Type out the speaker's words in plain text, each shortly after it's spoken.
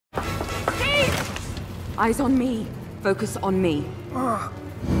Eyes on me. Focus on me.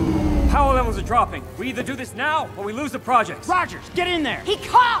 Power levels are dropping. We either do this now, or we lose the project. Rogers, get in there! He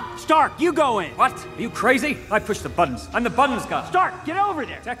can't! Stark, you go in! What? Are you crazy? I push the buttons. I'm the buttons guy. Stark, get over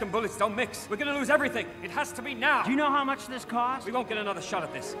there! Tech and bullets don't mix. We're gonna lose everything. It has to be now. Do you know how much this costs? We won't get another shot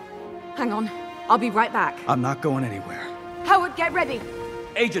at this. Hang on. I'll be right back. I'm not going anywhere. Howard, get ready.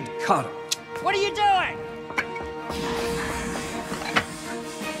 Agent Carter. What are you doing?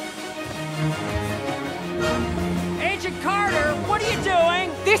 Agent Carter, what are you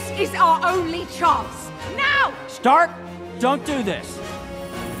doing? This is our only chance. Now! Stark, don't do this.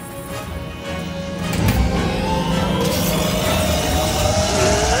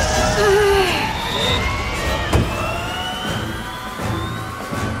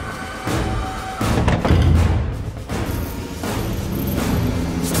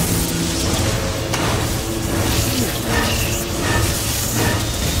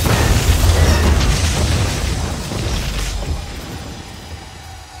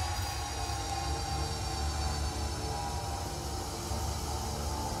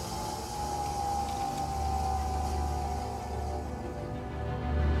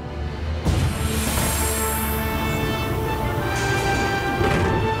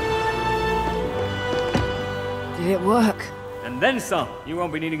 Did it work? And then some. You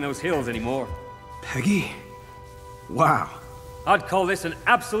won't be needing those hills anymore. Peggy? Wow. I'd call this an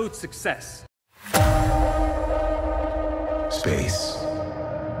absolute success. Space.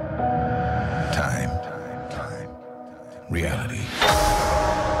 Time. Reality.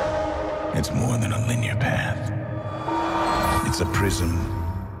 It's more than a linear path. It's a prism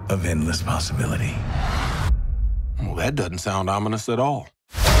of endless possibility. Well, that doesn't sound ominous at all.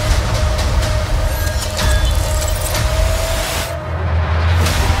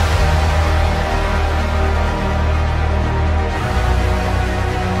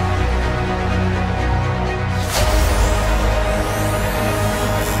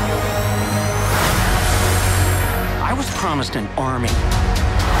 I was promised an army.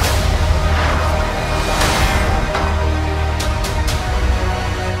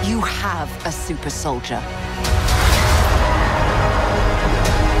 You have a super soldier.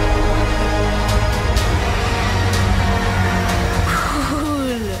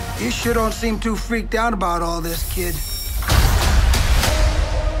 You sure don't seem too freaked out about all this, kid.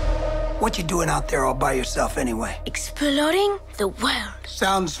 What you doing out there all by yourself anyway? Exploring the world.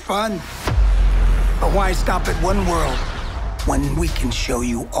 Sounds fun. But why stop at one world when we can show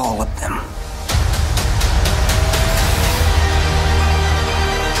you all of them?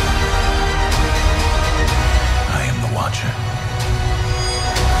 I am the Watcher.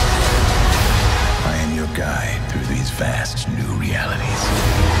 I am your guide through these vast new realities.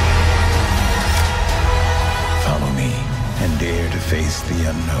 Follow me and dare to face the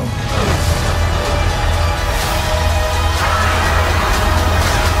unknown.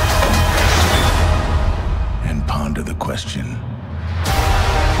 And ponder the question,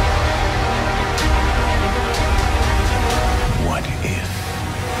 what if?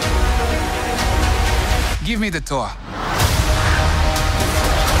 Give me the tour.